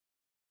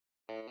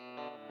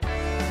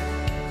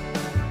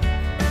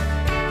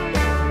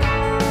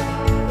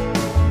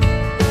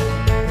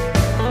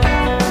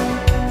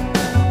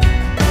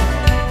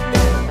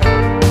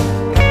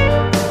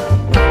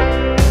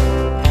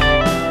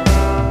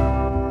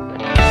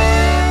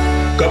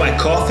my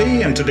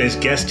coffee and today's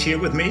guest here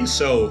with me,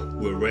 so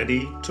we're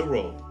ready to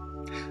roll.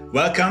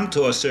 Welcome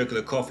to our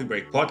Circular Coffee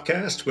Break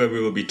podcast, where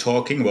we will be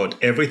talking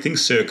about everything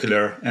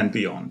circular and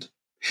beyond.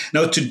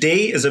 Now,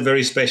 today is a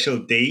very special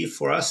day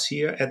for us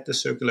here at the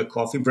Circular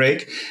Coffee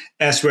Break,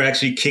 as we're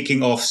actually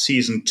kicking off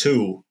season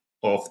 2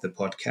 of the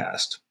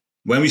podcast.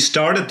 When we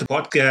started the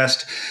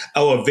podcast,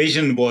 our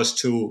vision was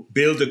to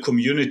build a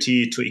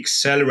community to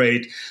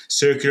accelerate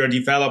circular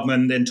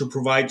development and to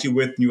provide you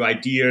with new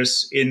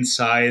ideas,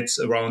 insights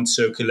around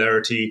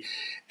circularity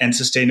and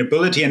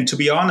sustainability. And to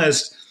be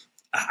honest,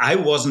 I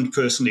wasn't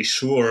personally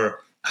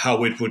sure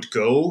how it would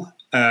go.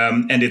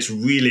 And it's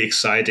really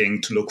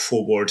exciting to look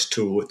forward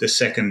to the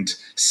second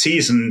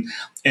season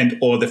and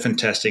all the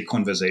fantastic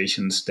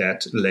conversations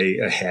that lay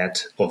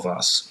ahead of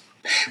us.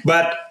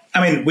 But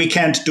we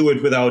can't do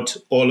it without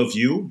all of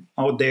you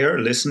out there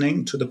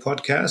listening to the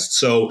podcast.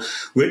 So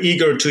we're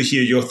eager to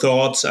hear your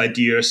thoughts,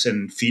 ideas,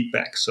 and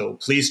feedback. So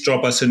please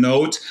drop us a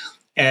note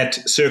at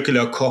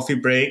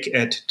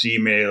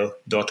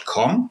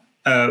circularcoffeebreak@gmail.com.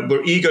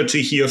 We're eager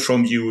to hear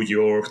from you,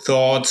 your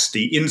thoughts,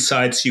 the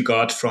insights you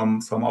got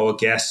from our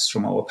guests,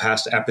 from our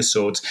past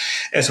episodes,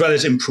 as well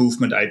as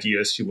improvement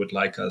ideas you would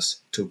like us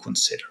to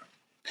consider.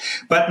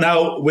 But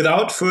now,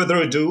 without further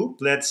ado,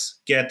 let's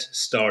get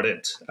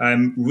started.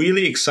 I'm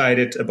really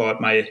excited about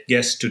my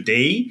guest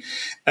today.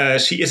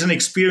 She is an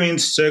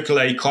experienced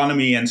circular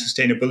economy and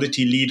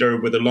sustainability leader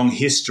with a long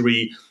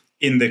history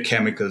in the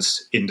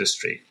chemicals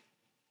industry.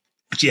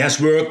 She has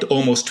worked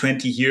almost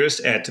 20 years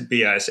at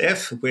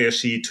BASF, where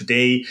she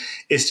today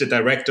is the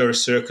Director of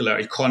Circular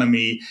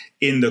Economy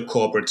in the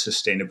Corporate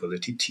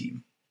Sustainability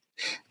team.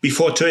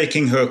 Before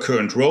taking her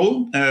current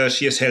role,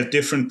 she has held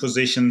different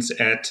positions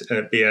at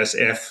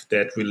BASF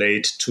that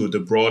relate to the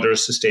broader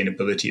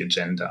sustainability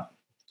agenda.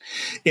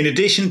 In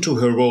addition to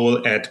her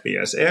role at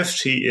BASF,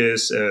 she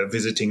is a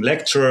visiting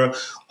lecturer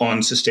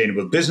on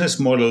sustainable business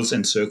models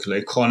and circular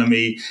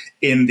economy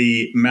in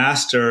the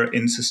Master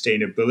in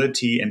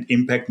Sustainability and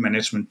Impact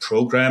Management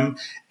program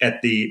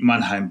at the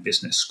Mannheim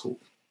Business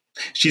School.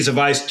 She's a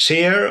vice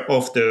chair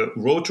of the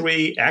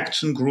Rotary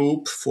Action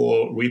Group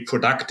for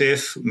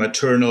Reproductive,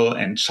 Maternal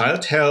and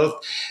Child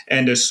Health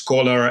and a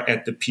scholar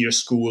at the Peer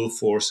School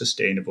for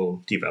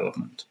Sustainable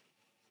Development.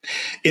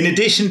 In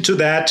addition to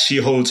that, she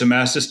holds a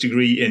master's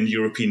degree in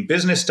European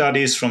Business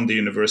Studies from the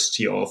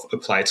University of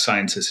Applied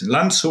Sciences in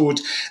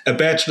Landshut, a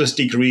bachelor's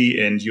degree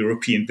in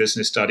European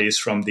Business Studies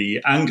from the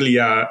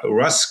Anglia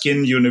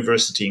Ruskin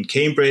University in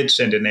Cambridge,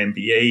 and an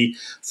MBA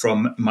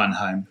from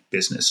Mannheim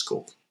Business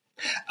School.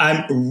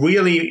 I'm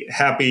really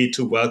happy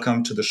to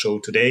welcome to the show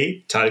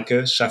today,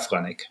 Talke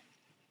Schaffrannek.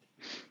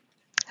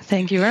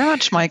 Thank you very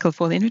much, Michael,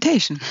 for the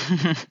invitation.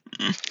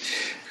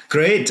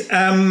 Great.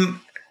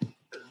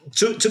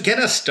 To get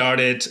us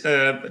started,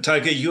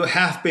 Talke, you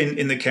have been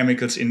in the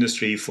chemicals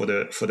industry for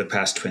the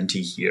past 20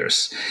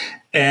 years.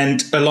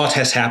 And a lot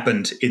has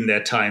happened in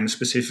that time,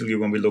 specifically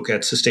when we look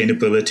at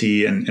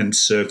sustainability and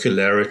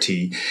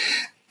circularity.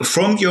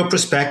 From your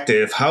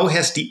perspective, how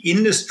has the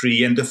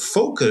industry and the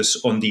focus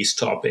on these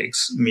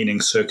topics, meaning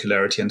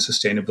circularity and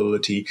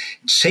sustainability,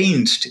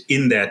 changed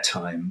in that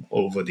time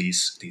over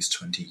these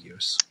 20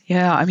 years?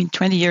 Yeah,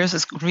 20 years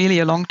is really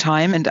a long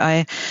time. And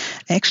I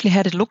actually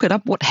had to look it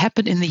up what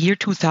happened in the year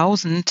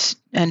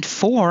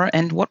 2004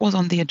 and what was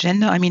on the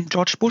agenda.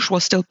 George Bush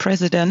was still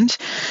president.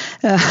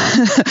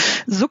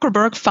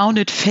 Zuckerberg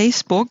founded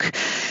Facebook,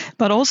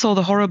 but also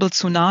the horrible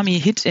tsunami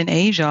hit in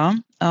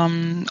Asia.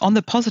 On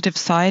the positive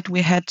side,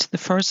 we had the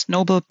first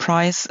Nobel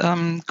Prize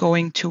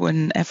going to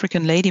an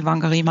African lady,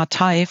 Wangari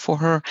Maathai, for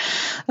her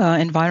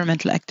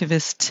environmental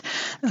activist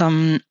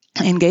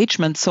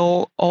engagement.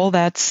 So all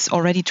that's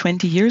already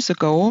 20 years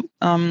ago.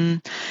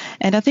 And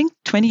I think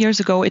 20 years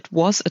ago,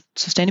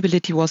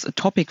 sustainability was a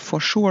topic for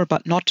sure,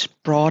 but not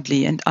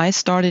broadly. And I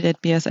started at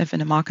BASF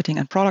in a marketing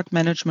and product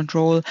management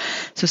role.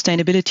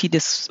 Sustainability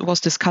was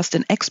discussed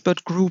in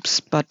expert groups,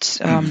 but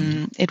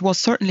it was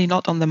certainly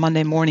not on the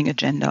Monday morning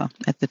agenda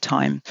at the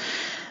time.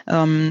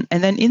 And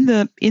then in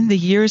the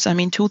years,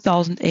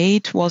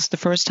 2008 was the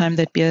first time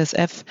that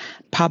BASF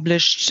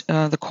published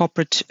the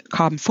corporate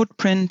carbon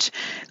footprint,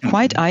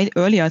 quite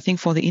early, I think,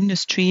 for the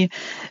industry.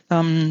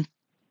 And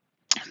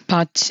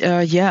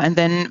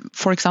then,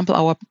 for example,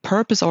 our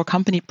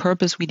company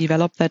purpose, we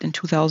developed that in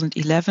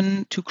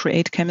 2011 to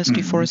create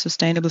chemistry for a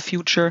sustainable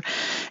future.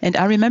 And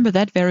I remember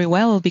that very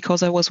well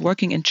because I was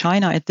working in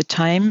China at the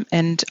time,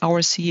 and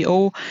our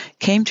CEO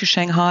came to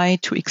Shanghai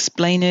to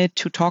explain it,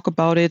 to talk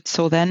about it.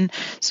 So then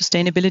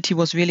sustainability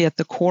was really at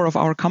the core of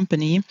our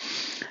company.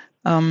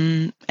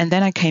 And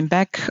then I came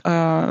back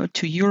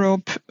to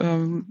Europe,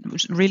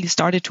 really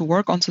started to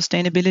work on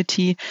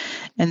sustainability.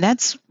 And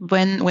that's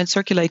when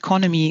circular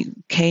economy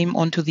came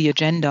onto the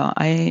agenda.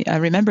 I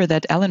remember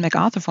that Ellen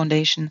MacArthur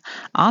Foundation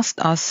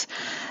asked us,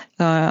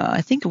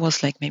 I think it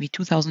was like maybe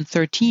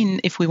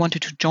 2013, if we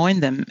wanted to join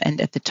them. And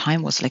at the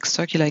time was like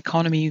circular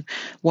economy.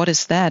 What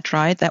is that,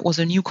 right? That was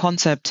a new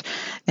concept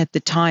at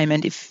the time.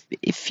 And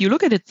if you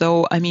look at it,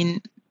 though,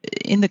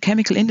 in the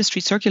chemical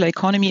industry, circular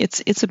economy,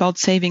 it's about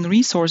saving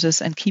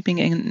resources and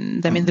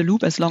keeping them in the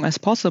loop as long as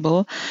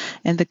possible.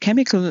 And the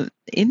chemical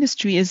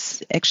industry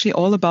is actually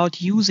all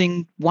about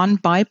using one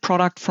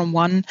byproduct from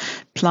one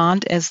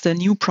plant as the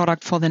new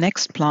product for the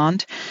next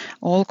plant,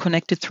 all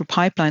connected through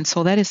pipelines.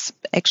 So that is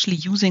actually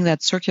using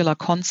that circular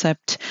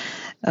concept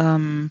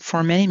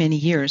for many, many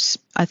years.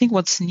 I think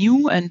what's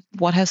new and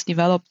what has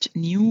developed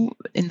new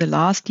in the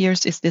last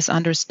years is this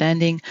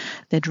understanding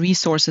that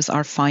resources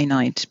are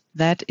finite.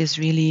 That is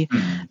really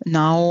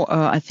now,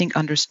 I think,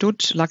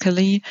 understood,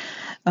 luckily.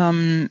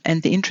 And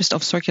the interest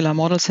of circular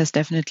models has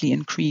definitely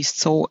increased.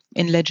 So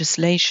in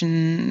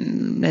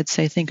legislation, let's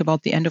say, think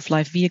about the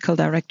end-of-life vehicle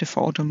directive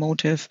for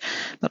automotive,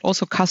 but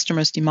also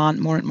customers demand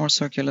more and more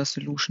circular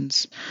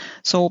solutions.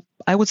 So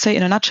I would say,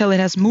 in a nutshell, it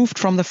has moved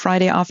from the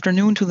Friday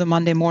afternoon to the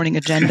Monday morning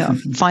agenda,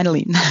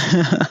 finally.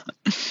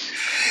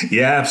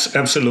 Yeah,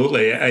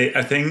 absolutely.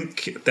 I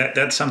think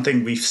that's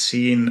something we've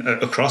seen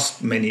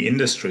across many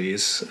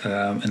industries,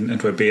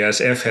 and where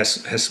BASF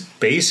has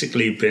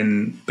basically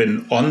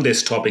been on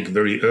this topic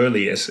very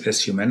early,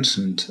 as you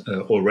mentioned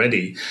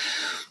already,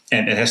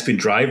 and it has been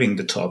driving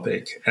the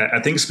topic. I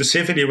think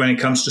specifically when it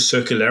comes to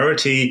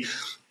circularity,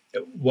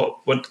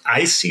 what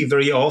I see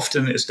very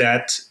often is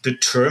that the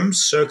term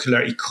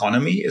circular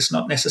economy is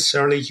not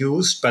necessarily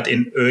used, but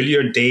in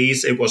earlier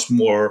days it was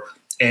more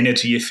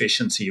energy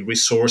efficiency,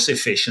 resource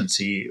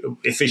efficiency,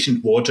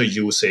 efficient water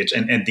usage,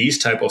 and these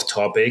type of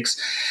topics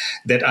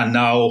that are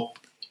now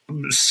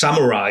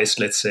summarized,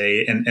 let's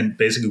say, and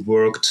basically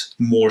worked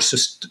more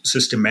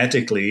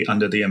systematically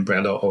under the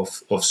umbrella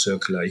of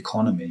circular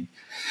economy.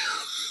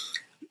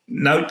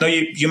 Now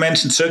you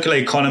mentioned circular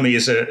economy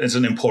is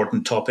an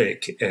important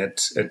topic at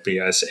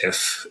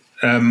BASF.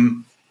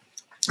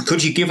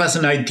 Could you give us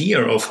an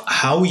idea of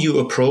how you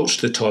approach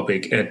the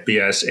topic at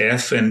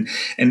BASF,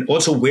 and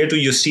also where do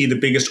you see the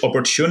biggest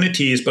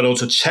opportunities but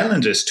also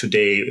challenges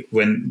today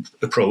when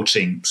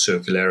approaching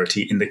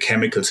circularity in the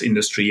chemicals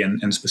industry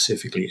and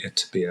specifically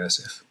at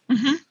BASF?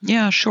 Mm-hmm.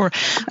 Yeah, sure.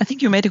 I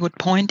think you made a good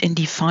point in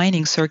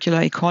defining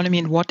circular economy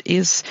and what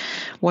does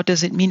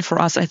it mean for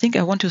us. I think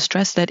I want to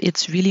stress that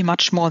it's really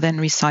much more than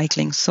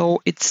recycling.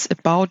 So it's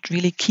about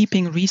really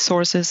keeping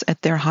resources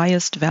at their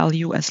highest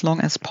value as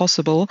long as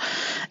possible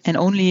and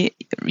only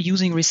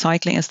using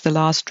recycling as the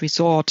last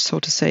resort, so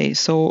to say.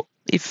 So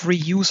if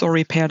reuse or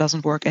repair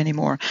doesn't work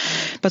anymore.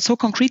 But so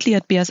concretely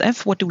at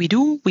BASF, what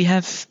do? We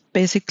have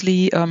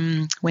basically,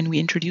 when we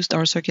introduced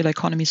our circular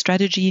economy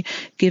strategy,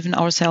 given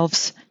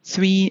ourselves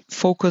 3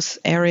 focus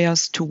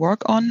areas to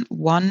work on.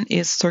 One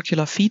is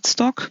circular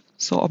feedstock.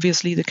 So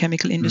obviously the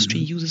chemical industry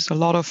uses a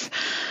lot of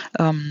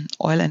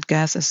oil and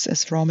gas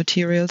as raw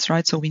materials,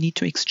 right? So we need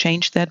to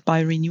exchange that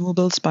by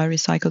renewables, by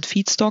recycled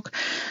feedstock.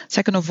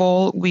 Second of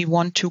all, we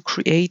want to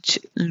create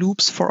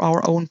loops for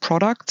our own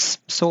products.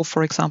 So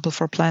for example,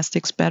 for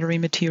plastics, battery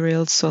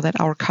materials, so that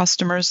our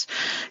customers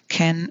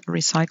can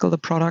recycle the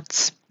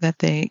products that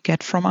they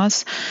get from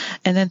us.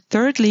 And then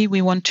thirdly,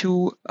 we want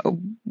to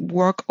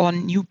work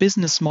on new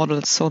business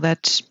models so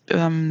that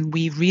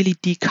we really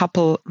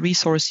decouple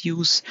resource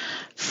use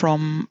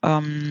from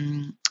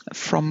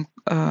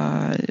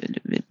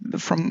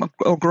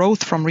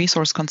growth from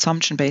resource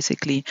consumption,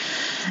 basically.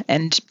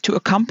 And to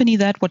accompany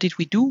that, what did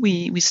we do?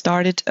 We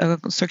started a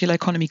circular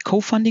economy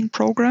co-funding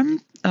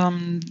program.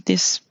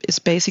 This is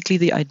basically,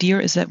 the idea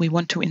is that we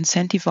want to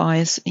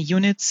incentivize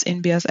units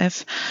in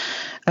BASF,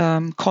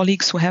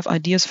 colleagues who have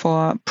ideas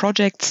for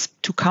projects,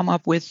 to come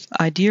up with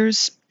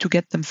ideas, to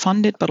get them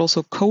funded, but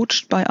also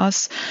coached by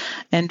us.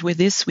 And with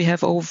this, we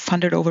have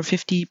funded over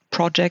 50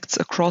 projects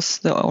across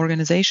the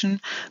organization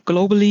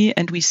globally,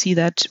 and we see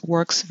that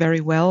works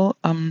very well.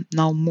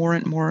 Now more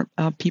and more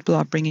people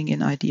are bringing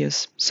in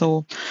ideas.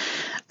 So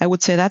I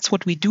would say that's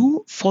what we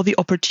do. For the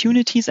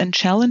opportunities and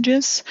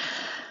challenges,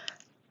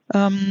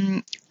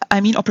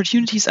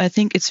 opportunities, I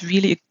think it's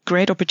really a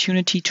great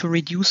opportunity to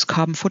reduce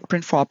carbon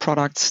footprint for our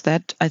products.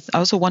 That I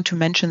also want to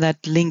mention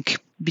that link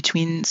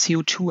between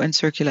CO2 and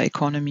circular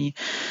economy.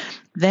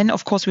 Then,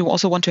 of course, we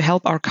also want to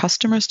help our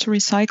customers to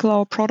recycle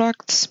our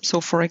products.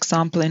 So, for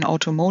example, in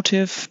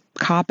automotive,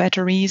 car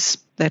batteries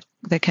that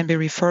can be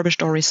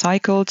refurbished or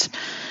recycled.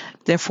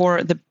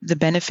 Therefore, the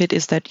benefit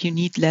is that you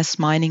need less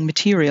mining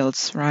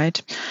materials,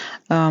 right?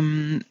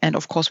 And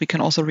of course, we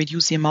can also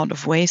reduce the amount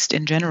of waste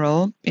in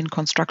general in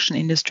construction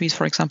industries.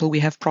 For example, we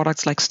have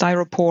products like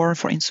styrofoam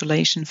for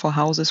insulation for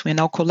houses. We're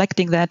now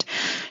collecting that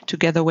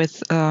together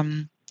with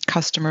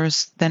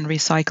customers, then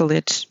recycle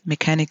it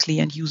mechanically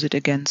and use it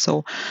again.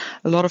 So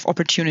a lot of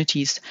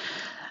opportunities.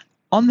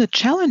 On the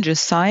challenges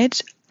side,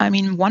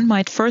 one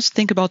might first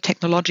think about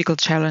technological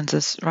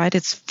challenges, right?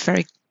 It's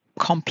very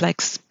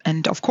complex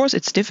and of course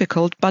it's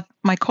difficult, but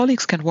my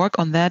colleagues can work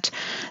on that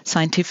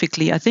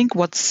scientifically. I think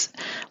what's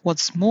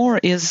more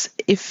is,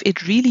 if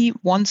it really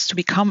wants to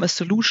become a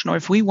solution, or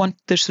if we want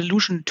the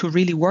solution to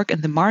really work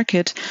in the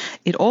market,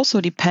 it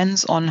also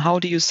depends on how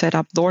do you set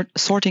up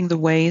sorting the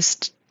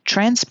waste,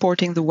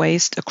 transporting the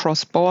waste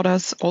across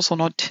borders, also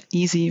not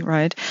easy,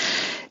 right?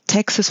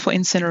 Taxes for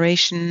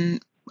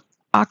incineration,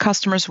 are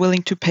customers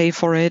willing to pay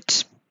for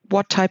it?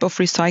 what type of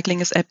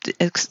recycling is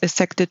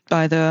accepted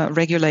by the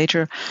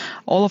regulator.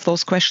 All of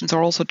those questions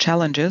are also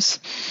challenges.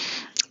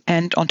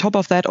 And on top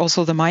of that,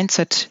 also the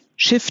mindset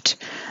shift,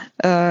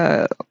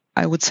 I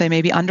would say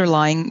maybe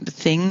underlying the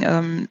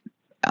thing.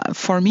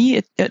 For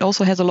me, it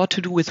also has a lot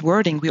to do with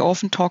wording. We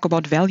often talk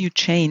about value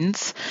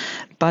chains,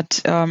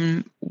 but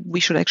we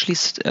should actually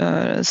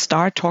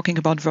start talking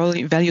about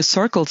value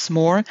circles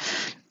more.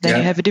 Then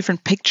you have a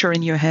different picture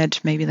in your head.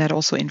 Maybe that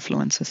also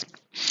influences.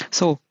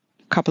 So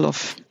a couple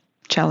of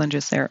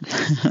challenges there.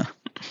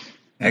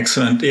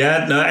 Excellent.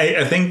 Yeah, no,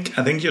 I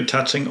think you're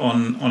touching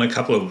on a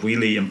couple of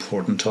really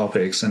important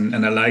topics,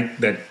 and I like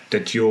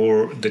that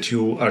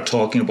you are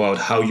talking about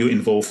how you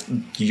involve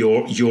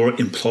your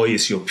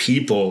employees, your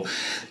people,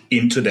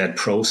 into that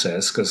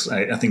process, because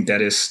I think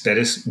that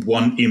is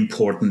one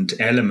important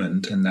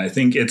element. And I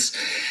think it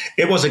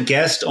was a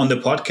guest on the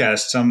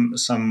podcast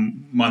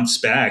some months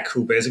back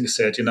who basically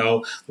said,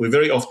 we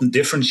very often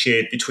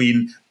differentiate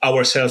between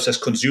ourselves as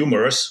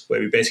consumers, where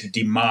we basically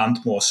demand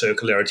more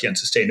circularity and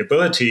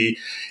sustainability,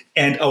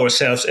 and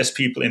ourselves as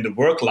people in the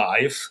work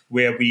life,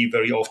 where we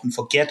very often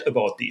forget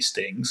about these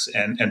things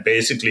and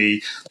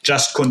basically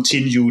just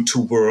continue to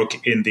work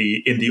in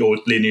the old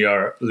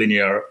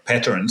linear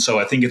pattern. So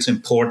I think it's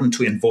important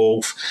to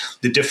involve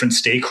the different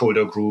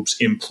stakeholder groups,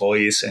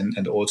 employees,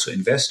 and also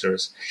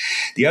investors.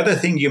 The other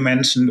thing you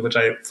mentioned, which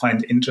I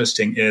find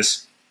interesting,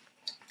 is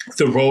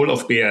the role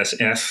of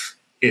BASF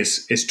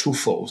is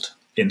twofold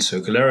in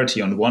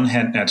circularity. On one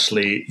hand,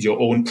 actually your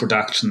own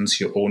productions,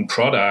 your own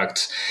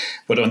products,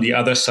 but on the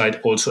other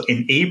side, also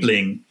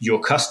enabling your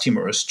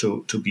customers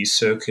to be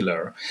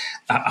circular.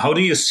 How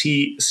do you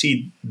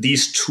see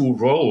these two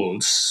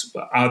roles?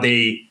 Are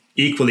they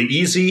equally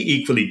easy,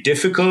 equally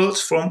difficult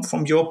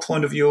from your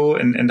point of view?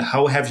 And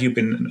how have you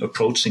been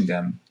approaching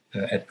them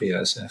at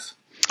BASF?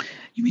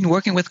 You mean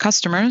working with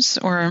customers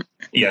or?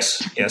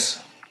 Yes.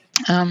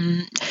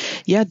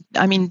 Yeah,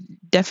 I mean,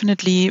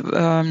 definitely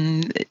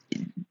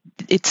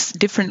it's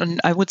different. And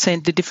I would say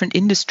the different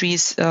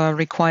industries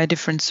require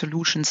different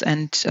solutions.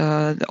 And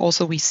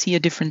also we see a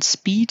different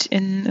speed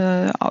in,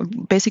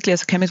 basically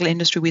as a chemical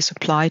industry, we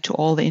supply to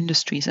all the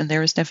industries. And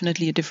there is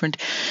definitely a different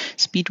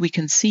speed we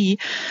can see.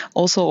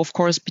 Also, of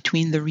course,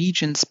 between the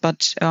regions.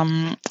 But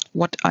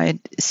what I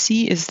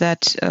see is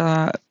that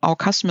our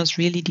customers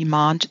really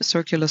demand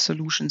circular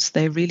solutions.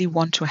 They really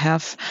want to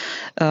have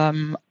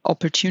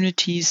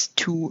opportunities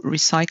to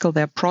recycle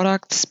their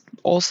products.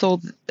 Also,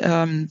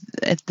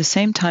 at the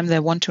same time, they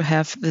want to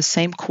have the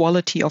same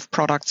quality of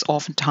products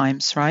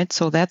oftentimes, right?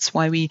 So that's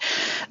why we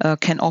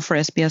can offer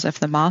as BASF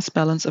the mass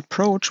balance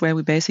approach, where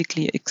we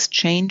basically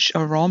exchange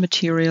a raw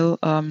material,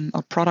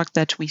 a product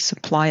that we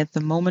supply at the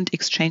moment,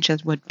 exchange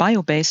it with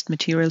bio-based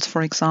materials,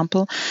 for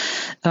example,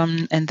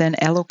 and then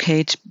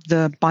allocate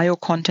the bio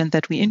content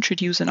that we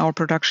introduce in our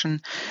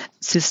production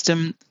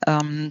system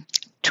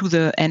to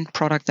the end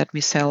product that we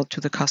sell to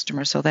the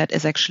customer. So that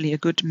is actually a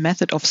good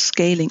method of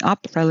scaling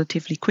up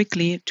relatively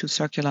quickly to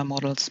circular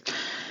models,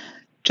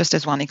 just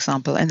as one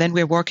example. And then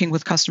we're working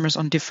with customers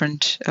on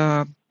different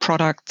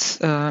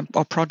products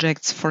or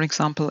projects, for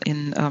example,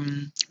 in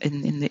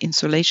the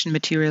insulation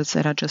materials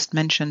that I just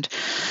mentioned.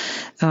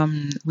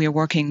 We are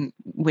working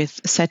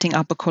with setting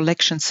up a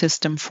collection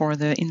system for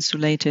the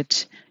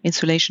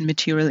insulation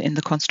material in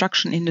the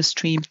construction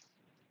industry.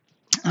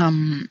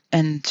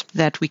 And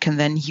that we can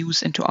then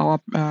use into our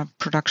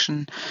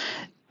production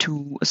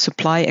to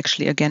supply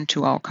actually again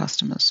to our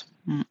customers.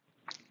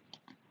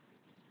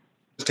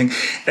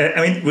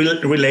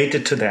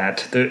 Related to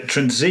that, the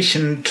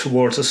transition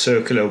towards a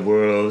circular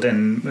world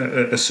and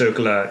a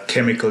circular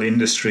chemical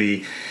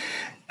industry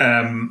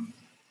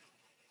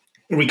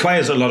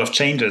requires a lot of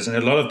changes, and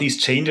a lot of these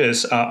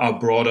changes are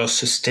broader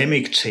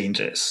systemic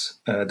changes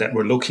that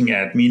we're looking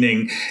at,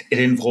 meaning it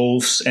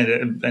involves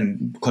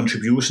and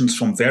contributions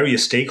from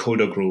various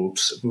stakeholder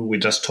groups. We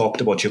just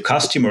talked about your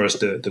customers,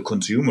 the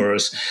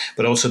consumers,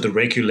 but also the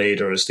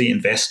regulators, the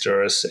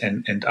investors,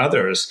 and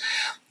others.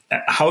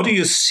 How do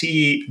you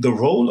see the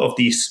role of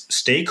these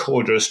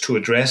stakeholders to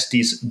address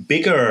these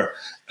bigger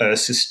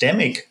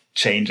systemic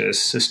changes,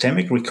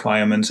 systemic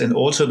requirements, and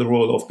also the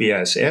role of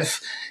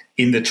BASF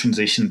in the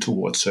transition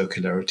towards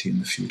circularity in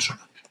the future?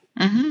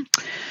 Mm-hmm.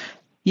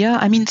 Yeah,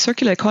 I mean,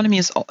 circular economy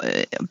is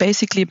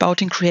basically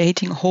about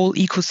creating whole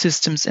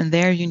ecosystems, and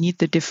there you need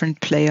the different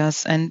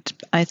players. And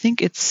I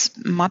think it's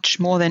much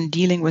more than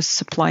dealing with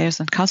suppliers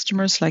and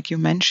customers, like you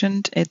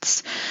mentioned.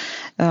 It's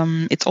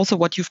also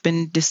what you've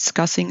been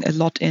discussing a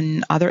lot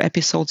in other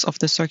episodes of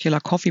the Circular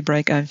Coffee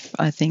Break. I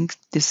think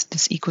this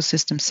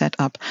ecosystem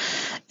setup.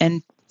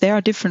 And there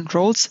are different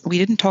roles. We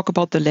didn't talk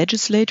about the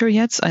legislator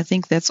yet. I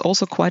think that's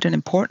also quite an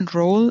important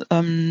role.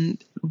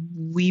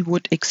 We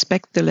would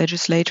expect the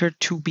legislator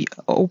to be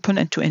open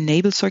and to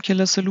enable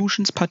circular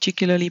solutions,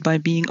 particularly by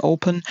being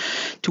open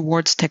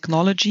towards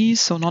technology,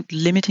 so not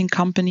limiting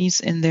companies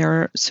in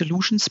their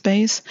solution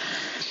space.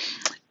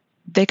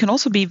 they can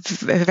also be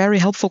very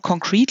helpful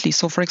concretely.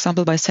 So, for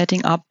example, by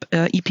setting up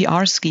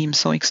EPR schemes,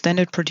 so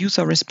extended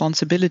producer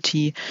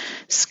responsibility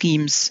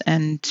schemes.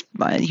 And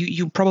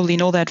you probably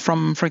know that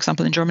from, for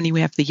example, in Germany,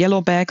 we have the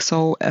yellow bag.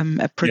 So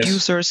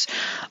producers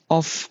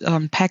of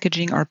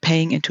packaging are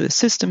paying into the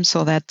system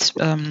so that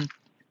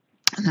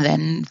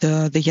then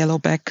the yellow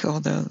bag or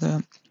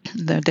the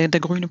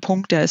grüne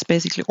Punkt there is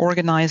basically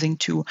organizing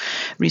to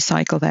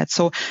recycle that.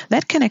 So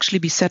that can actually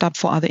be set up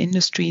for other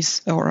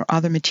industries or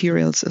other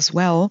materials as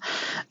well.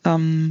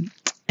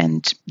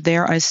 And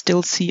there I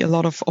still see a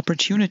lot of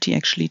opportunity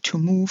actually to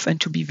move and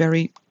to be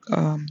very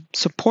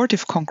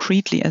supportive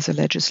concretely as a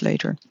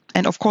legislator.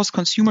 And of course,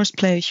 consumers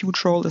play a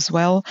huge role as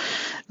well.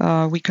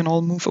 We can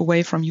all move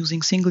away from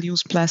using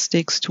single-use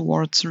plastics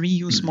towards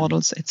reuse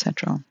models,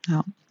 etc.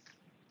 Yeah.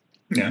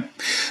 Yeah,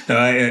 no,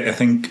 I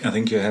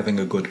think you're having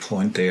a good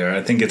point there.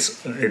 I think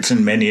it's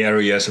in many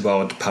areas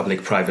about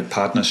public-private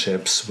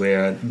partnerships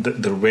where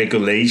the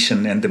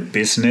regulation and the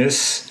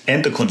business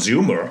and the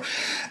consumer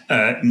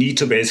need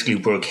to basically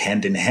work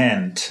hand in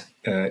hand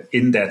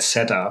in that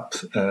setup.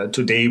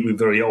 Today, we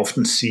very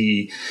often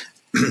see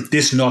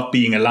this not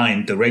being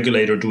aligned, the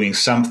regulator doing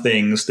some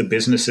things, the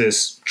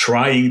businesses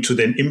trying to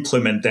then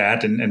implement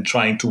that and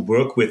trying to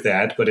work with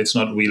that, but it's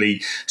not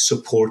really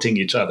supporting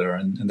each other.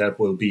 And that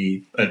will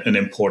be an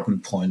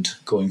important point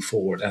going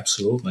forward.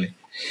 Absolutely.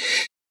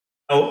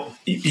 Now,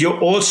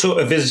 you're also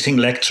a visiting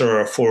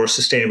lecturer for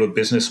sustainable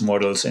business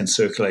models and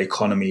circular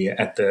economy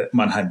at the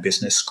Mannheim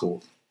Business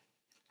School.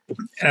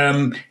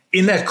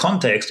 In that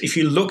context, if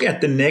you look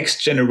at the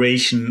next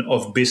generation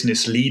of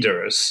business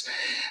leaders,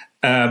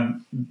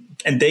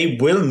 and they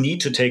will need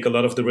to take a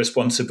lot of the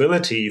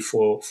responsibility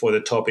for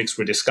the topics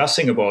we're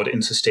discussing about in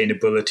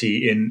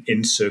sustainability,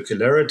 in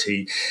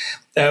circularity.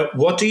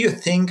 What do you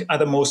think are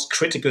the most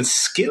critical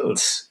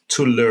skills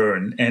to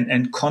learn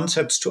and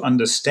concepts to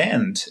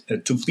understand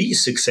to be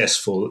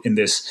successful in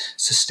this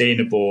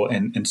sustainable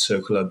and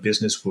circular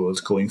business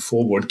world going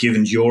forward,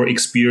 given your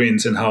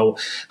experience and how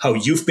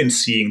you've been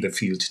seeing the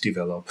field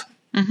develop?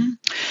 Mm-hmm.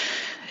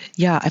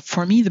 Yeah,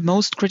 for me, the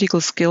most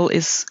critical skill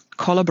is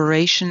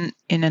collaboration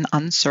in an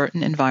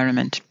uncertain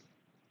environment.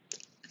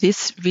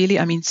 This really,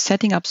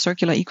 setting up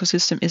circular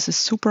ecosystem is a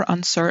super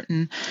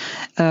uncertain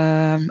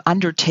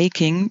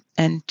undertaking,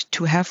 and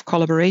to have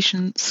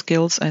collaboration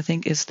skills, I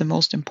think, is the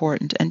most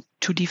important. And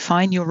to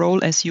define your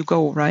role as you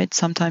go, right?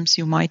 Sometimes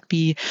you might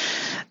be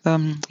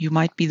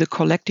the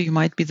collector, you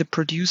might be the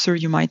producer,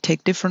 you might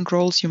take different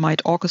roles, you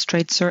might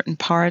orchestrate certain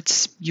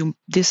parts.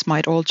 This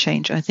might all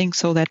change. I think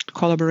so that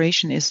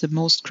collaboration is the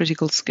most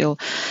critical skill.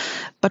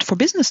 But for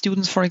business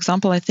students, for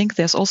example, I think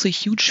there's also a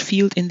huge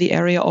field in the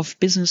area of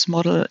business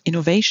model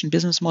innovation,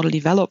 business model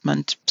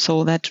development,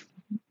 so that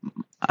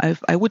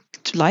I would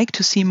like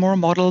to see more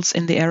models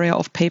in the area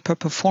of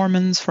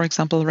pay-per-performance, for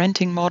example,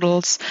 renting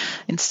models,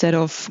 instead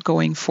of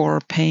going for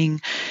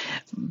paying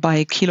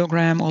by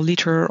kilogram or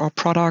liter or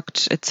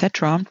product,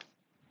 etc.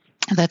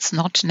 That's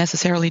not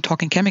necessarily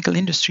talking chemical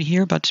industry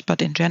here,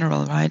 but in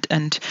general, right?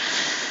 And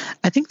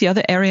I think the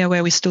other area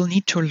where we still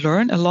need to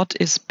learn a lot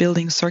is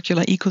building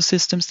circular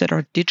ecosystems that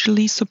are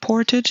digitally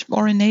supported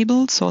or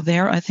enabled. So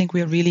there, I think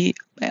we're really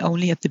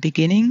only at the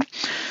beginning.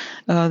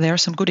 There are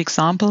some good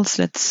examples.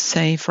 Let's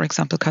say, for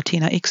example,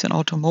 Catena X in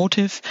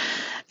automotive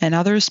and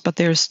others, but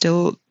there's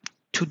still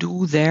to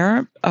do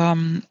there.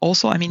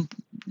 Also,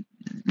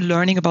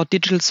 learning about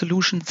digital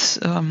solutions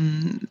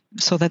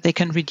so that they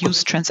can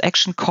reduce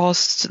transaction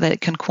costs, they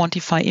can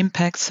quantify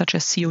impacts such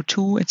as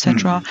CO2,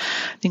 etc.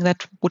 I think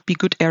that would be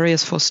good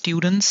areas for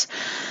students.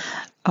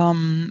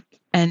 And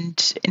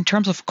in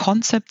terms of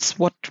concepts,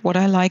 what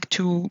I like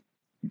to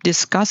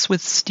discuss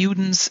with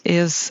students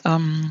is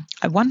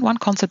one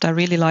concept I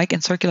really like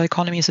in circular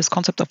economy is this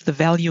concept of the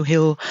value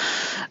hill.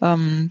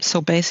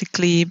 So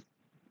basically,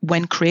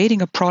 when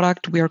creating a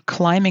product, we are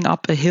climbing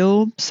up a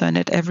hill, so and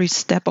at every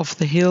step of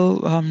the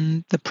hill,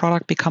 the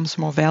product becomes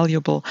more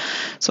valuable.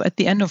 So at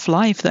the end of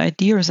life, the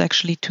idea is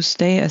actually to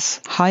stay as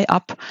high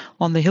up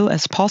on the hill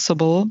as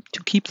possible,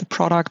 to keep the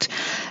product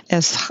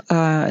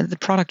the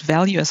product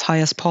value as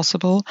high as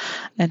possible,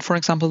 and for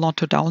example, not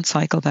to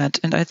downcycle that.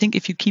 And I think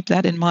if you keep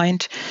that in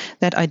mind,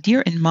 that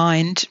idea in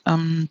mind,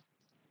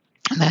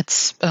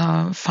 that's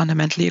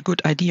fundamentally a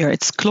good idea.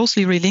 It's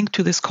closely linked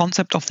to this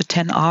concept of the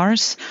 10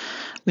 R's,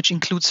 which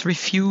includes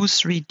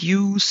refuse,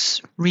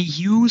 reduce,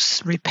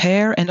 reuse,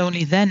 repair, and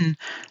only then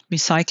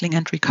recycling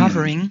and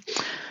recovering.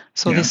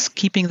 So this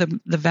keeping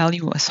the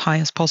value as high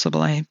as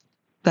possible,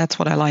 that's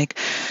what I like.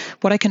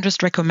 What I can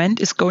just recommend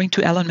is going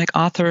to Ellen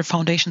MacArthur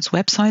Foundation's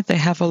website. They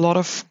have a lot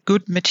of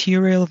good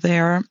material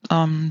there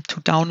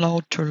to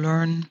download, to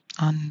learn,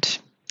 and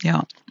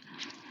yeah.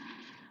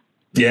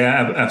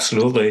 Yeah,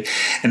 absolutely.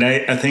 And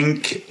I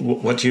think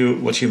what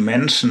you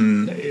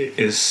mention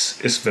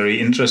is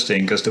very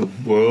interesting, because the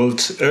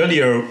world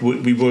earlier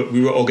we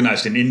were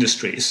organized in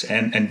industries,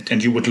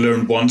 and you would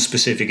learn one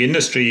specific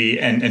industry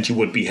and you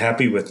would be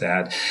happy with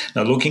that.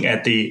 Now, looking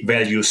at the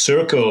value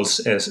circles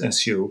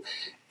as you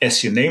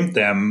as you named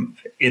them,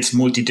 it's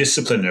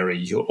multidisciplinary.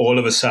 You're all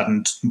of a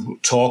sudden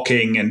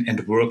talking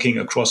and working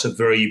across a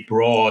very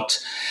broad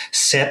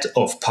set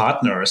of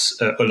partners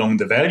along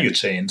the value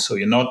chain. So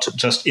you're not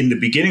just in the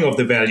beginning of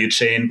the value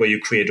chain where you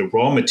create a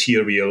raw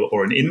material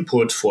or an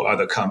input for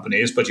other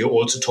companies, but you're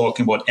also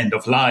talking about end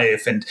of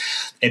life and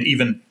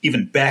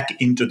even back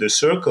into the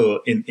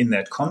circle in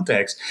that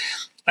context.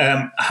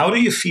 How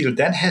do you feel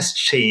that has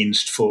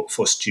changed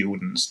for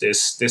students?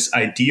 This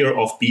idea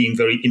of being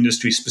very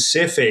industry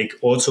specific,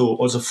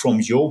 also from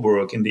your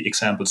work in the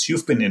examples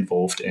you've been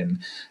involved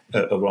in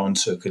around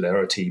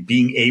circularity,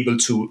 being able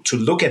to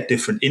look at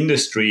different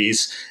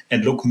industries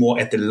and look more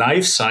at the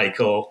life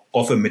cycle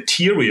of a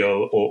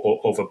material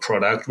or of a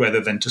product rather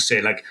than to say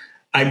like,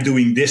 I'm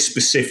doing this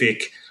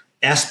specific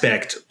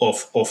aspect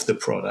of the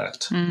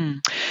product.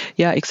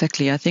 Yeah,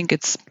 exactly. I think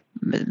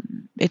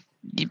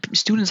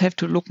students have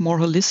to look more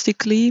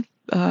holistically.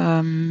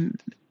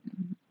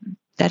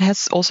 That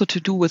has also to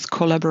do with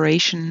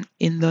collaboration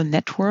in the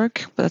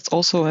network. That's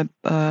also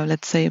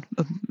let's say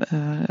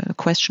a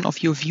question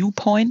of your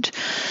viewpoint.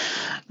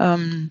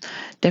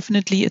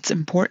 Definitely, it's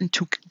important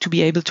to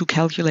be able to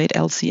calculate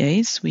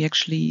LCAs. We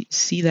actually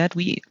see that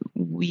we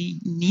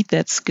need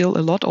that skill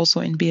a lot also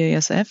in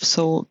BASF.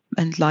 So,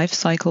 and life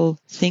cycle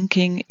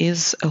thinking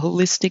is a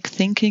holistic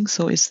thinking.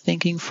 So, is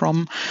thinking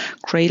from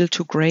cradle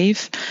to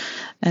grave,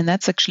 and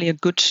that's actually a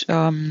good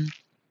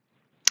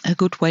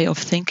way of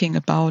thinking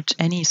about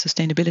any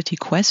sustainability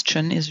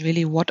question is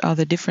really what are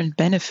the different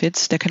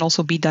benefits. There can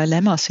also be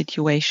dilemma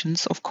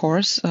situations, of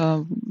course.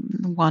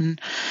 One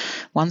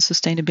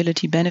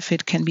sustainability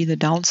benefit can be the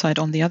downside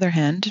on the other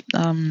hand.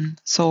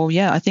 So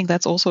yeah, I think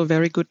that's also a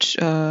very good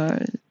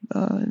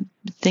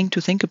thing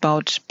to think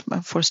about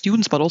for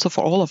students, but also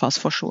for all of us,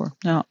 for sure.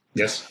 Yeah.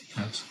 Yes.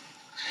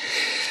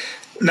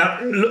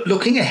 Now,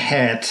 looking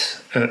ahead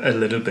a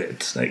little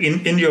bit, like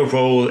in your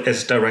role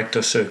as Director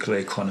of Circular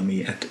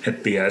Economy at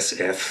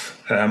BASF,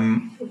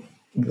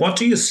 what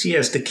do you see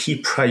as the key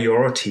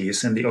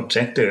priorities and the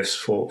objectives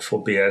for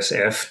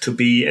BASF to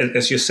be,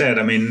 as you said,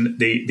 I mean,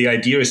 the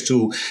idea is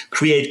to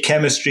create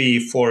chemistry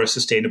for a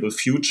sustainable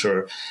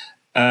future.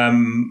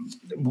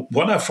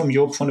 What are, from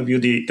your point of view,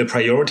 the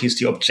priorities,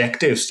 the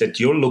objectives that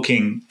you're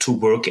looking to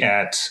work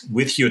at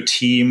with your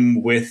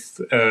team, with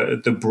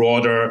the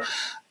broader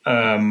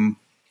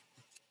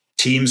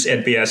teams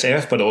at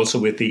BASF, but also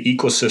with the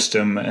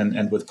ecosystem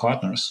and with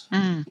partners?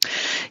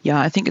 Yeah,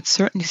 I think it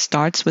certainly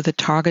starts with a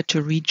target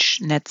to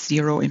reach net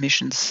zero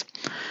emissions.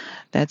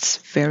 That's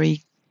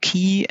very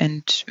key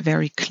and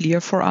very clear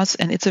for us.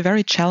 And it's a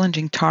very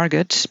challenging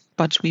target,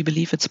 but we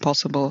believe it's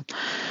possible.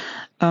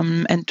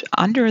 And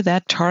under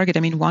that target,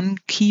 I mean, one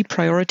key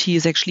priority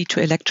is actually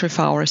to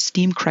electrify our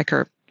steam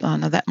cracker.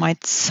 Now that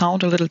might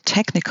sound a little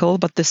technical,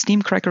 but the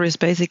steam cracker is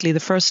basically the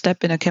first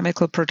step in a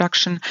chemical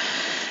production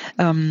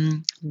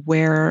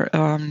where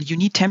you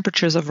need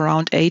temperatures of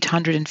around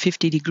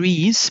 850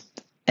 degrees.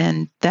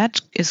 And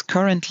that is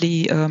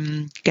currently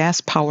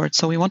gas powered.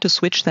 So we want to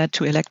switch that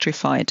to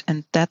electrified.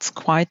 And that's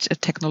quite a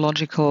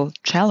technological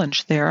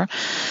challenge there.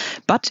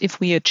 But if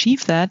we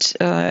achieve that,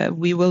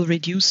 we will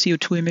reduce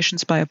CO2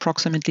 emissions by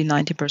approximately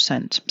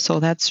 90%.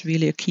 So that's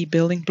really a key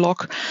building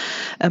block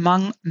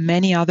among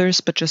many others.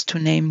 But just to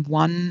name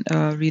one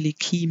really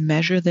key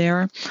measure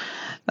there.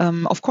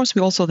 Of course,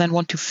 we also then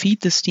want to feed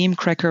the steam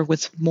cracker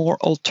with more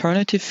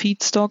alternative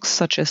feedstocks,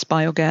 such as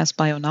biogas,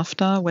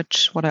 bio-naphtha,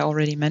 what I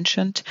already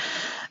mentioned.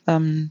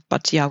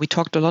 But yeah, we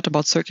talked a lot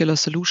about circular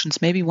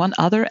solutions. Maybe one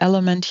other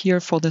element here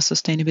for the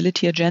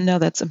sustainability agenda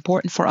that's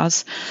important for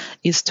us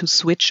is to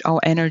switch our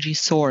energy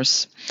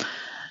source.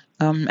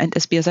 And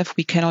as BASF,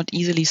 we cannot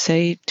easily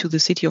say to the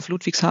city of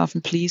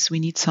Ludwigshafen, please, we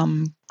need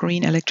some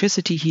green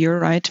electricity here,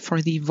 right?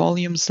 For the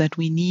volumes that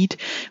we need,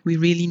 we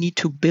really need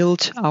to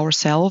build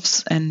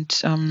ourselves. And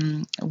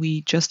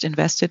we just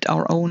invested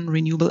our own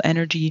renewable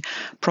energy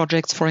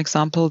projects, for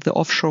example, the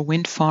offshore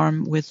wind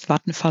farm with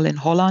Vattenfall in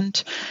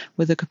Holland,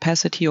 with a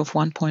capacity of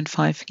 1.5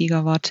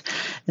 gigawatt,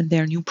 and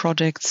their new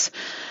projects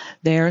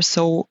there.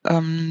 So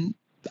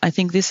I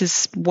think this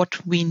is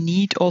what we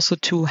need also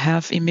to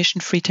have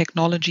emission-free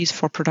technologies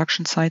for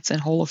production sites in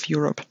whole of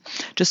Europe.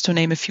 Just to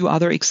name a few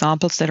other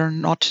examples that are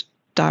not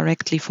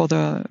directly for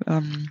the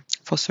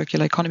for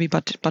circular economy,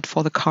 but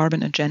for the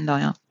carbon agenda,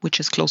 yeah, which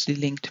is closely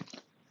linked.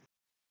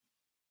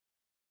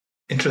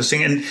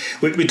 Interesting. And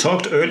we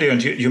talked earlier,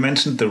 and you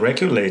mentioned the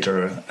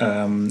regulator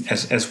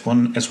as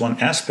one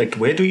aspect.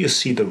 Where do you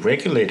see the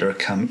regulator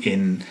come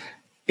in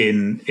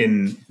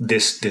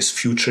this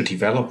future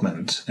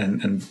development,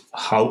 and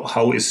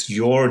how is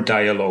your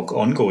dialogue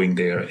ongoing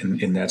there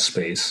in that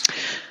space?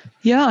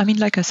 Yeah, I mean,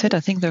 like I said, I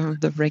think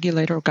the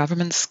regulator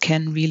governments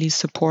can really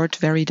support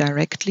very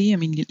directly. I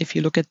mean, if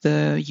you look at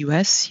the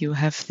US, you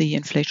have the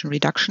Inflation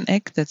Reduction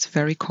Act that's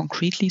very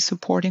concretely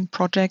supporting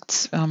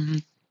projects.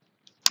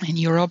 In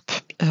Europe,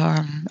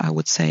 I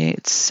would say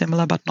it's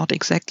similar, but not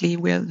exactly.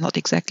 We're not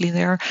exactly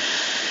there.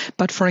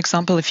 But for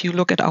example, if you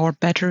look at our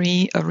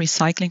battery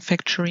recycling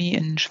factory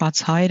in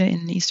Schwarzheide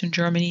in eastern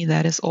Germany,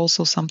 that is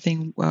also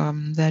something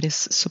that is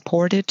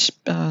supported.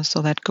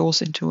 So that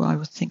goes into, I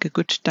would think, a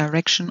good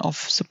direction of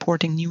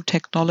supporting new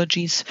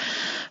technologies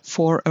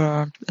for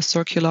a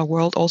circular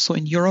world, also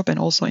in Europe and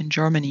also in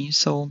Germany.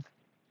 So,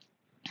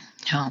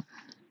 yeah.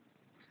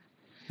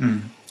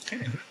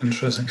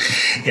 Interesting.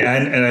 Yeah,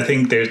 and I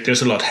think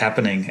there's a lot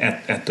happening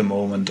at the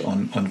moment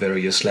on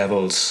various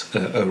levels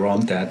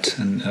around that,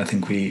 and I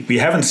think we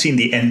haven't seen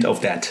the end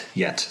of that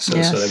yet. So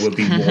Yes. so there will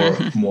be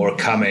more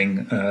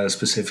coming,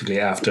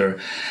 specifically after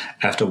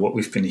what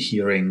we've been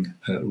hearing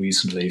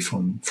recently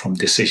from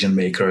decision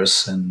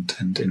makers and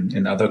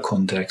in other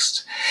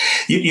contexts.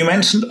 You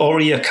mentioned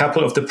already a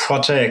couple of the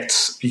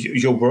projects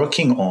you're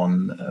working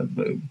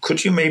on.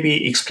 Could you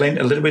maybe explain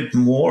a little bit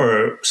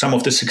more some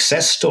of the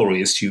success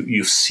stories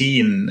you've seen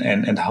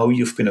and how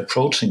you've been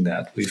approaching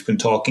that? We've been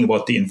talking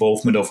about the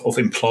involvement of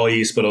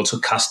employees, but also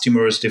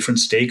customers, different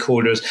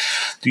stakeholders.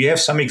 Do you have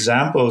some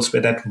examples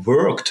where that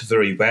worked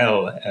very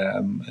well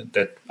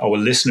that our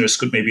listeners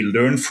could maybe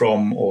learn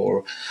from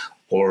or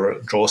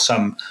draw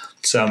some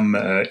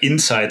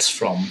insights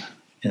from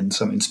and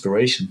some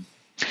inspiration?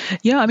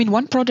 Yeah, I mean,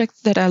 one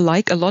project that I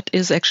like a lot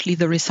is actually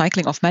the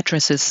recycling of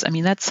mattresses. I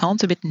mean, that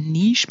sounds a bit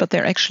niche, but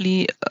there are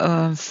actually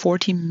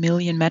 40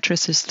 million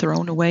mattresses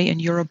thrown away in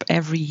Europe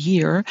every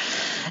year.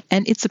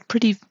 And it's a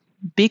pretty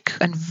big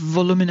and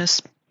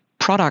voluminous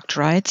product,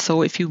 right?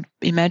 So if you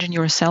imagine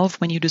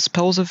yourself, when you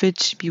dispose of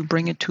it, you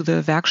bring it to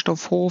the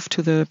Werkstoffhof,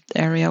 to the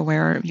area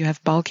where you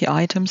have bulky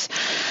items.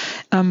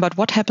 But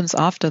what happens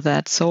after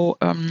that? So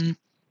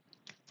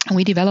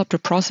we developed a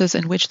process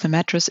in which the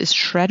mattress is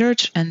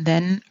shredded and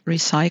then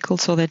recycled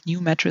so that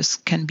new mattress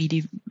can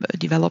be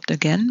developed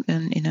again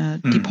in a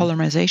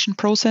depolymerization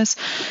process.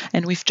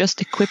 And we've just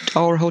equipped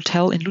our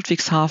hotel in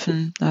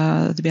Ludwigshafen,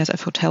 the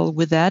BASF hotel,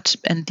 with that.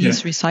 And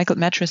these recycled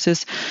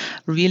mattresses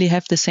really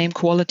have the same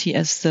quality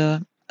as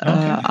the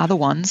other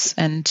ones.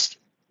 And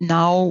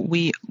now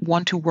we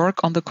want to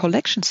work on the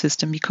collection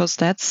system, because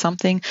that's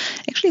something,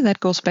 actually,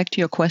 that goes back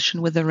to your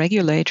question with the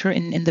regulator.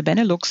 In the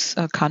Benelux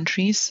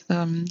countries,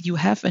 you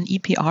have an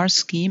EPR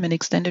scheme, an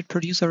extended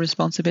producer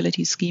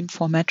responsibility scheme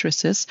for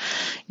mattresses.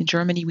 In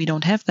Germany, we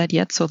don't have that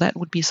yet, so that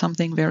would be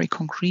something very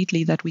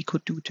concretely that we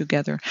could do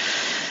together.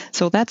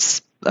 So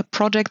that's a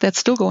project that's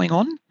still going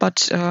on,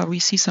 but we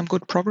see some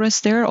good progress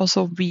there.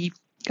 Also, we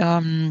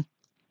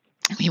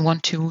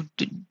want to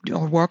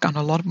work on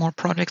a lot more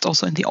projects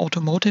also in the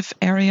automotive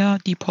area,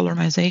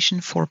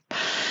 depolymerization for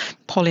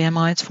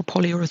polyamides, for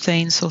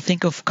polyurethanes. So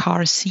think of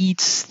car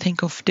seats,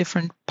 think of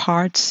different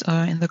parts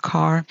in the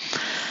car.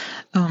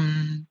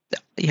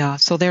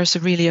 So there's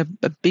really a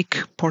big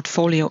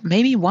portfolio.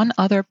 Maybe one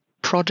other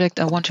project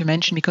I want to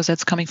mention, because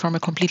that's coming from a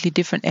completely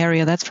different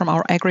area. That's from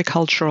our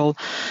agricultural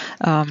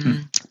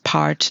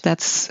part.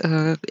 That's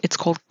it's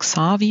called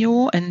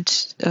Xavio,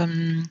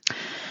 and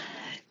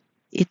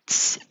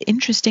it's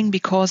interesting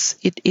because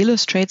it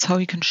illustrates how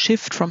you can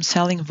shift from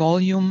selling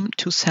volume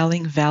to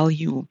selling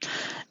value.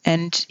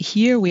 And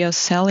here we are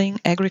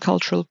selling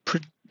agricultural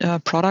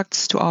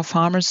products to our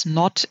farmers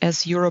not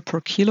as euro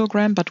per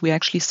kilogram, but we're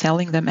actually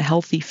selling them a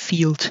healthy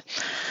field.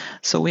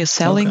 So we're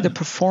selling the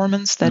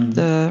performance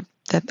that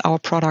that our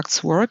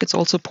products work. It's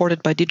all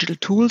supported by digital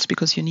tools,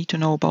 because you need to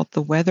know about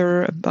the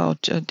weather,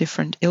 about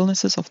different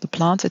illnesses of the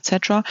plants,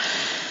 etc.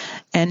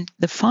 And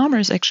the farmer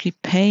is actually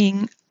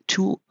paying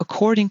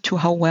according to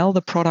how well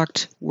the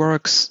product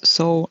works.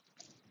 So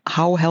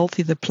how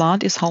healthy the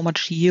plant is, how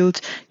much yield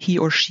he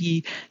or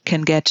she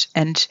can get.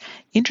 And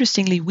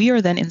interestingly, we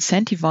are then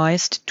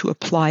incentivized to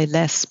apply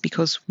less,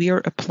 because we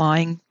are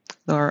applying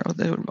or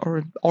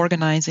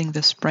organizing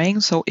the spraying.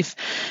 So if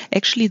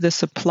actually the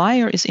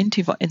supplier is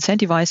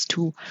incentivized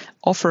to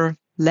offer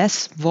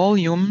less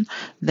volume,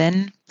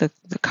 then the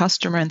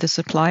customer and the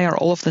supplier are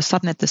all of a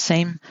sudden at the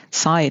same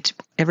side.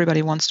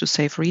 Everybody wants to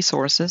save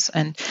resources.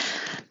 And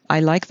I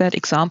like that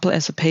example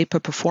as a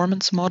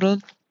pay-per-performance model,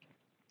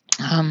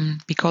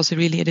 because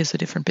it is a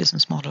different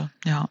business model.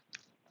 Yeah.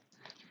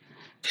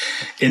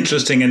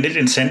 Interesting, and it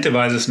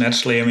incentivizes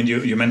naturally. I mean,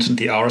 you mentioned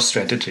the R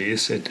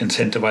strategies. It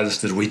incentivizes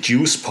the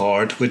reduce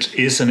part, which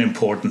is an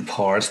important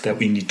part that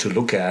we need to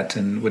look at,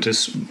 and which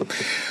is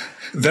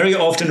very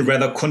often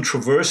rather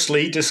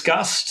controversially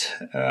discussed.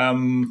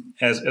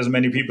 As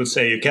many people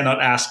say, you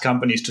cannot ask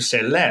companies to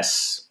sell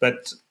less,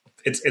 but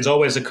it's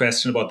always a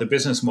question about the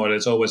business model.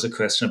 It's always a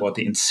question about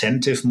the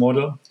incentive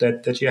model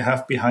that you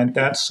have behind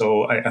that.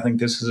 So I think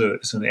this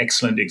is an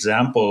excellent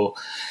example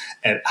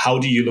at how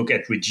do you look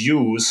at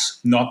reduce,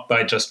 not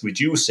by just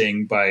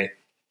reducing, by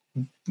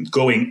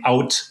going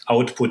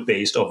output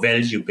based or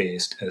value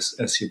based,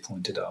 as you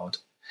pointed out.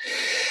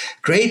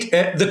 Great.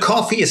 The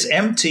coffee is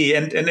empty,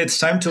 and it's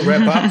time to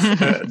wrap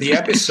up the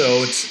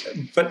episode.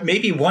 But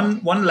maybe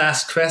one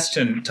last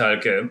question,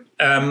 Talke.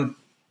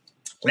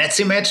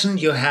 Let's imagine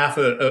you have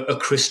a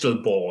crystal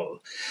ball.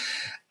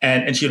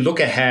 and you look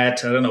ahead,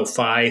 I don't know,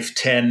 5,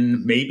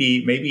 10,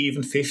 maybe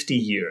even 50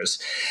 years,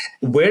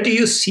 where do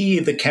you see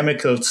the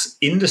chemicals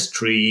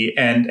industry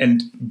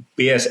and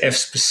BASF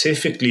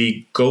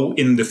specifically go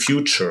in the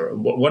future?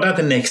 What are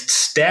the next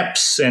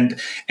steps, and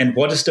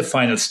what is the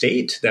final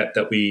state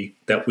that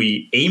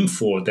we aim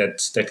for,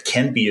 that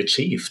can be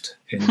achieved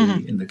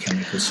in the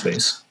chemical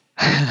space?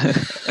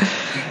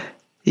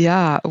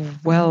 Yeah,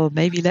 well,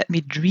 maybe let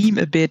me dream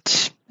a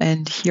bit.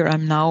 And here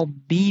I'm now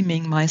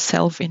beaming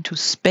myself into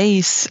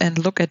space and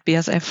look at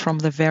BASF from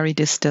the very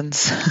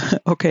distance.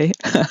 Okay.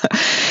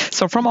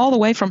 So from all the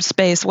way from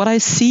space, what I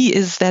see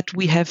is that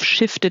we have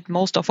shifted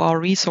most of our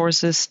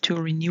resources to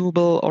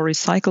renewable or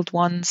recycled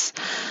ones.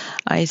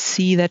 I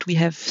see that we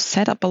have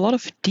set up a lot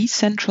of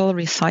decentral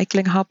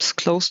recycling hubs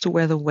close to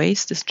where the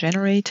waste is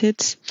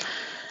generated.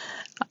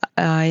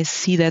 I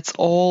see that's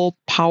all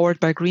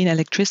powered by green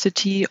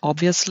electricity,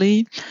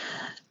 obviously.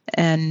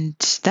 And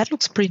that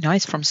looks pretty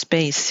nice from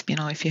space,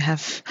 if you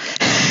have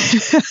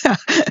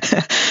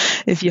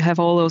if you have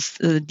all those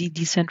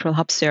decentral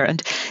hubs there.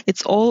 And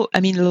it's all,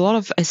 I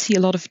see a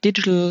lot of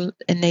digital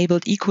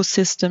enabled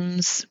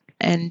ecosystems,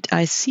 and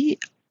I see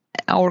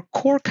our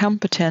core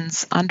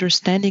competence,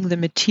 understanding the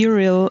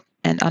material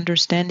and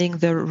understanding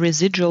the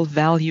residual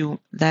value,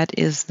 that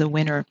is the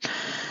winner.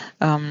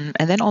 And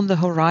then on the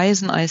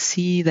horizon, I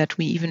see that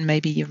we even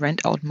maybe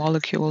rent out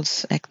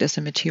molecules, act as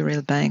a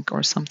material bank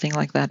or something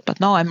like that. But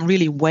now I'm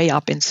really way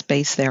up in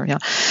space there. Yeah.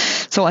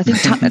 So I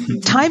think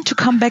time to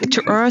come back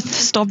to Earth,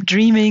 stop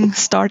dreaming,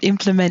 start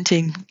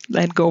implementing,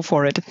 and go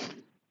for it.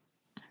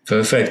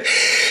 Perfect.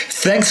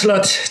 Thanks a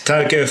lot,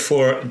 Talke,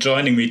 for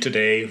joining me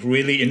today.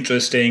 Really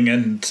interesting,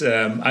 and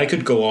I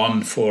could go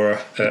on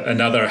for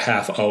another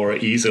half hour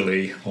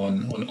easily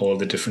on all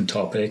the different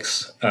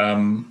topics.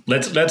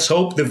 Let's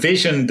hope the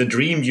vision, the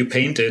dream you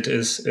painted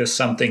is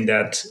something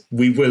that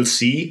we will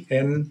see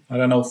in,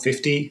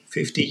 50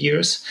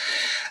 years.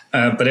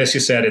 But as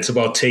you said, it's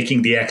about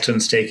taking the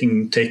actions,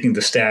 taking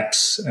the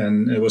steps,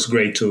 and it was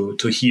great to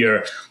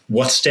hear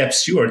what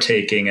steps you are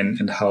taking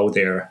and how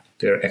they're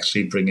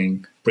actually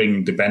bringing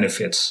the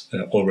benefits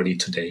already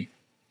today.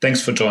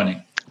 Thanks for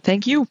joining.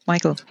 Thank you,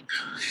 Michael.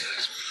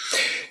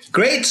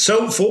 Great.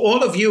 So for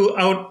all of you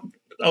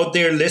out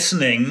there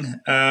listening,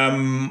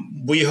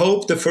 we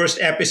hope the first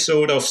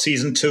episode of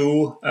season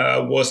 2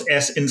 was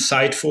as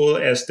insightful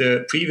as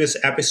the previous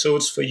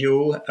episodes for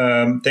you.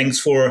 Thanks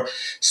for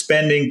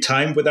spending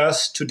time with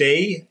us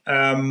today.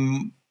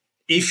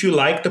 If you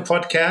like the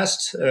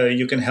podcast,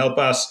 you can help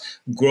us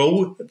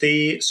grow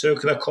the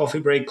Circular Coffee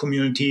Break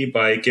community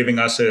by giving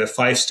us a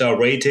 5-star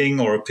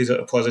rating or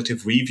a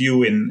positive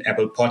review in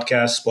Apple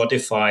Podcasts,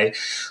 Spotify,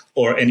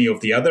 or any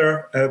of the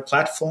other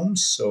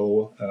platforms.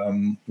 So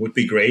would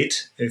be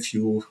great if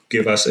you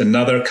give us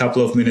another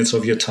couple of minutes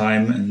of your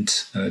time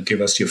and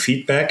give us your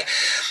feedback.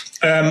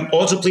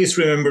 Also, please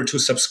remember to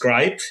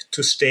subscribe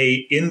to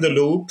stay in the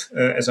loop.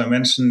 As I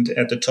mentioned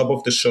at the top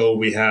of the show,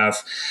 we have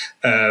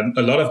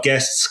a lot of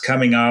guests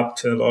coming up,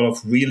 a lot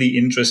of really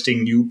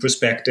interesting new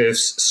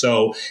perspectives.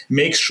 So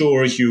make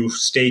sure you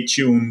stay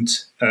tuned.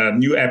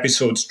 New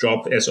episodes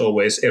drop, as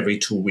always, every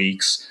 2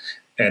 weeks.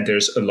 And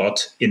there's a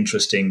lot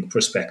interesting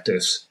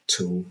perspectives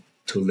to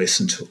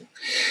listen to.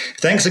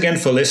 Thanks again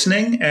for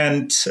listening,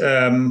 and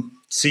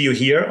see you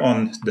here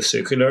on the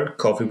Circular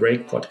Coffee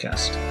Break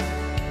podcast.